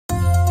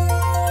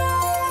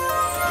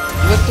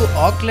ಇವತ್ತು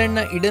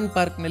ಆಕ್ಲೆಂಡ್ನ ಇಡನ್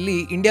ಪಾರ್ಕ್ನಲ್ಲಿ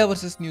India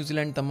versus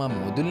New Zealand ತಮ್ಮ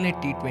ಮೊದಲನೇ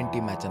T20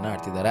 ಮ್ಯಾಚ್ ಅನ್ನು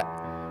ಆಡ್ತಿದ್ದಾರೆ.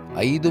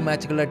 5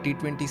 ಮ್ಯಾಚ್ಗಳ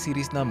T20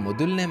 ಸೀರೀಸ್ನ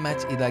ಮೊದಲನೇ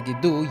ಮ್ಯಾಚ್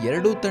ಇದಾಗಿದ್ದು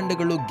ಎರಡೂ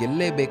ತಂಡಗಳು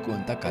ಗೆಲ್ಲೇಬೇಕು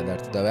ಅಂತ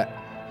ಕಾದಾಡ್ತಿದ್ದಾವೆ.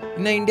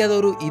 ಇನ್ನು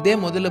ಇಂಡಿಯಾದವರು ಇದೇ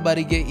ಮೊದಲ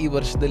ಬಾರಿಗೆ ಈ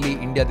ವರ್ಷದಲ್ಲಿ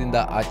ಇಂಡಿಯಾದಿಂದ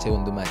ಆಚೆ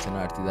ಒಂದು ಮ್ಯಾಚ್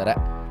ಅನ್ನು ಆಡ್ತಿದ್ದಾರೆ.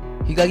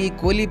 ಹೀಗಾಗಿ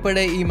ಕೊಹ್ಲಿ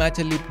ಪಡೆ ಈ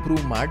ಮ್ಯಾಚಲ್ಲಿ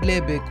ಪ್ರೂವ್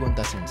ಮಾಡಲೇಬೇಕು ಅಂತ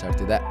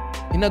ಸೆಣಸಾಡ್ತಿದೆ.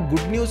 ಇನ್ನು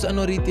ಗುಡ್ ನ್ಯೂಸ್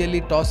ಅನ್ನೋ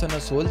ರೀತಿಯಲ್ಲಿ ಟಾಸ್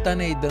ಅನ್ನು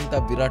ಸೋಲ್ತಾನೆ ಇದ್ದಂಥ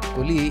ವಿರಾಟ್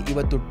ಕೊಹ್ಲಿ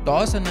ಇವತ್ತು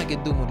ಟಾಸ್ ಅನ್ನ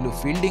ಗೆದ್ದು ಮೊದಲು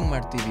ಫೀಲ್ಡಿಂಗ್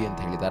ಮಾಡ್ತೀವಿ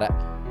ಅಂತ ಹೇಳಿದ್ದಾರೆ.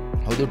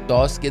 ಹೌದು,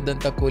 ಟಾಸ್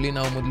ಗೆದ್ದಂಥ ಕೊಹ್ಲಿ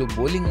ನಾವು ಮೊದಲು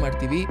ಬೌಲಿಂಗ್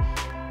ಮಾಡ್ತೀವಿ,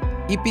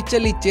 ಈ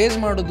ಪಿಚ್ಚಲ್ಲಿ ಚೇಸ್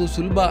ಮಾಡೋದು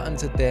ಸುಲಭ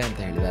ಅನ್ಸುತ್ತೆ ಅಂತ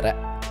ಹೇಳಿದ್ದಾರೆ.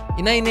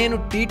 ಇನ್ನೇನು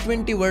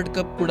T20 ವರ್ಲ್ಡ್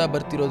ಕಪ್ ಕೂಡ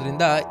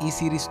ಬರ್ತಿರೋದ್ರಿಂದ ಈ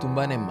ಸೀರೀಸ್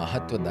ತುಂಬಾನೇ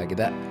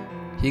ಮಹತ್ವದ್ದಾಗಿದೆ.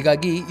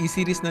 ಹೀಗಾಗಿ ಈ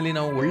ಸೀರೀಸ್ನಲ್ಲಿ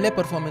ನಾವು ಒಳ್ಳೆ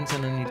ಪರ್ಫಾರ್ಮೆನ್ಸ್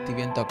ಅನ್ನು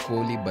ನೀಡ್ತೀವಿ ಅಂತ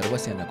ಕೊಹ್ಲಿ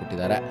ಭರವಸೆಯನ್ನು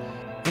ಕೊಟ್ಟಿದ್ದಾರೆ.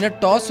 ಇನ್ನು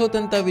ಟಾಸ್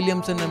ಸೋತಂತ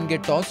ವಿಲಿಯಮ್ಸನ್ ನಮಗೆ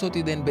ಟಾಸ್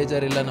ಸೋತಿದ್ದೇನು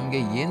ಬೇಜಾರಿಲ್ಲ, ನಮಗೆ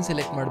ಏನು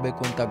ಸೆಲೆಕ್ಟ್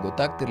ಮಾಡಬೇಕು ಅಂತ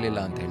ಗೊತ್ತಾಗ್ತಿರ್ಲಿಲ್ಲ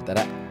ಅಂತ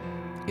ಹೇಳ್ತಾರೆ.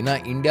 ಇನ್ನು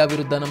ಇಂಡಿಯಾ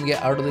ವಿರುದ್ಧ ನಮಗೆ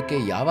ಆಡೋದಕ್ಕೆ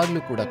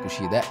ಯಾವಾಗಲೂ ಕೂಡ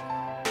ಖುಷಿ ಇದೆ,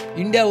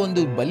 ಇಂಡಿಯಾ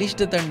ಒಂದು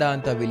ಬಲಿಷ್ಠ ತಂಡ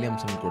ಅಂತ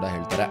ವಿಲಿಯಮ್ಸನ್ ಕೂಡ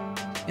ಹೇಳ್ತಾರೆ.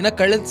 ಇನ್ನು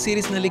ಕಳೆದ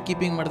ಸೀರೀಸ್ನಲ್ಲಿ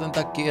ಕೀಪಿಂಗ್ ಮಾಡಿದಂಥ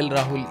KL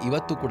ರಾಹುಲ್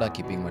ಇವತ್ತು ಕೂಡ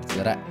ಕೀಪಿಂಗ್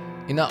ಮಾಡ್ತಿದ್ದಾರೆ.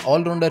 ಇನ್ನು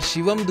ಆಲ್ರೌಂಡರ್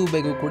ಶಿವಮ್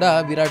ದುಬೆಗೂ ಕೂಡ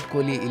ವಿರಾಟ್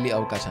ಕೊಹ್ಲಿ ಇಲ್ಲಿ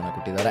ಅವಕಾಶನ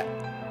ಕೊಟ್ಟಿದ್ದಾರೆ.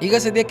 ಈಗ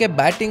ಸದ್ಯಕ್ಕೆ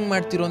ಬ್ಯಾಟಿಂಗ್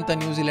ಮಾಡ್ತಿರುವಂಥ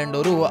ನ್ಯೂಜಿಲೆಂಡ್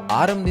ಅವರು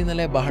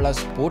ಆರಂಭದಿಂದಲೇ ಬಹಳ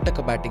ಸ್ಫೋಟಕ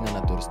ಬ್ಯಾಟಿಂಗ್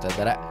ಅನ್ನು ತೋರಿಸ್ತಾ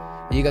ಇದ್ದಾರೆ.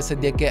 ಈಗ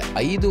ಸದ್ಯಕ್ಕೆ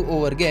 5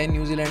 ಓವರ್ಗೆ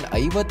ನ್ಯೂಜಿಲೆಂಡ್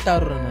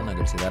 56 ರನ್ ಅನ್ನು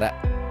ಗಳಿಸಿದ್ದಾರೆ.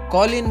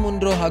 ಕಾಲಿನ್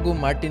ಮುನ್ರೋ ಹಾಗೂ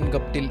ಮಾರ್ಟಿನ್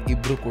ಗಪ್ಟಿಲ್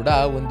ಇಬ್ರು ಕೂಡ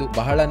ಒಂದು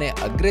ಬಹಳನೇ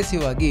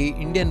ಅಗ್ರೆಸಿವ್ ಆಗಿ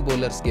ಇಂಡಿಯನ್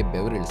ಬೌಲರ್ಸ್ಗೆ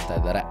ಬೆವರಿಳಿಸ್ತಾ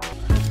ಇದ್ದಾರೆ.